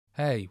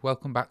Hey,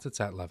 welcome back to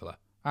Tech Leveler.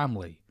 I'm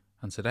Lee,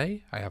 and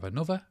today I have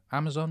another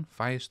Amazon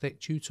Firestick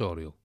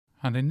tutorial.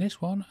 And in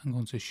this one, I'm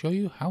going to show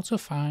you how to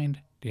find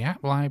the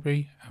app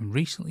library and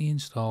recently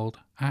installed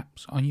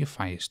apps on your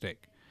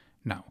Firestick.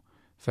 Now,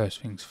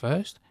 first things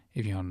first,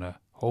 if you're on the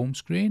home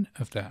screen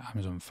of the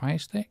Amazon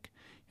Firestick,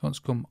 you want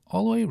to come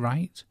all the way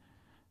right,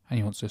 and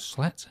you want to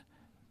select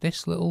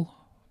this little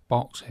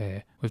box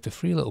here with the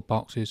three little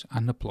boxes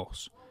and the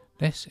plus.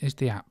 This is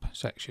the app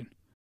section.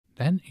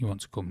 Then you want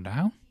to come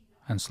down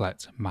and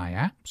select My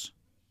Apps,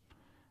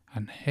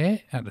 and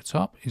here at the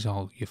top is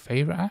all your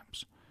favourite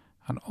apps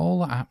and all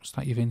the apps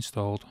that you've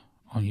installed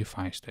on your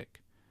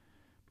Firestick.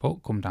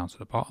 But come down to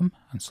the bottom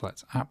and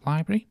select App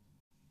Library.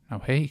 Now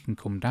here you can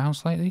come down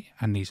slightly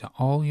and these are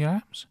all your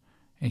apps,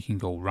 and you can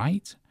go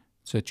right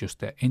to just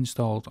the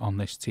installed on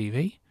this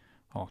TV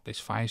or this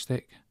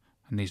Firestick,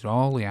 and these are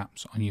all the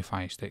apps on your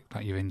Firestick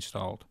that you've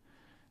installed.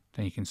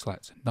 Then you can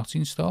select Not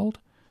Installed.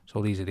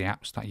 So these are the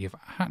apps that you've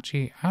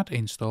actually had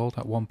installed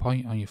at one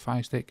point on your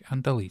Firestick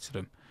and deleted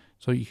them.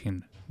 So you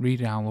can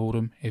re-download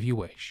them if you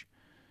wish.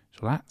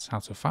 So that's how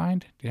to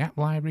find the app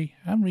library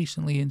and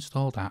recently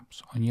installed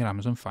apps on your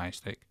Amazon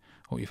Firestick.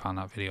 Hope you found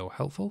that video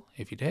helpful.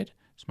 If you did,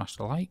 smash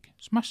the like,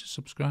 smash the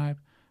subscribe,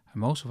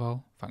 and most of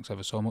all, thanks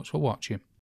ever so much for watching.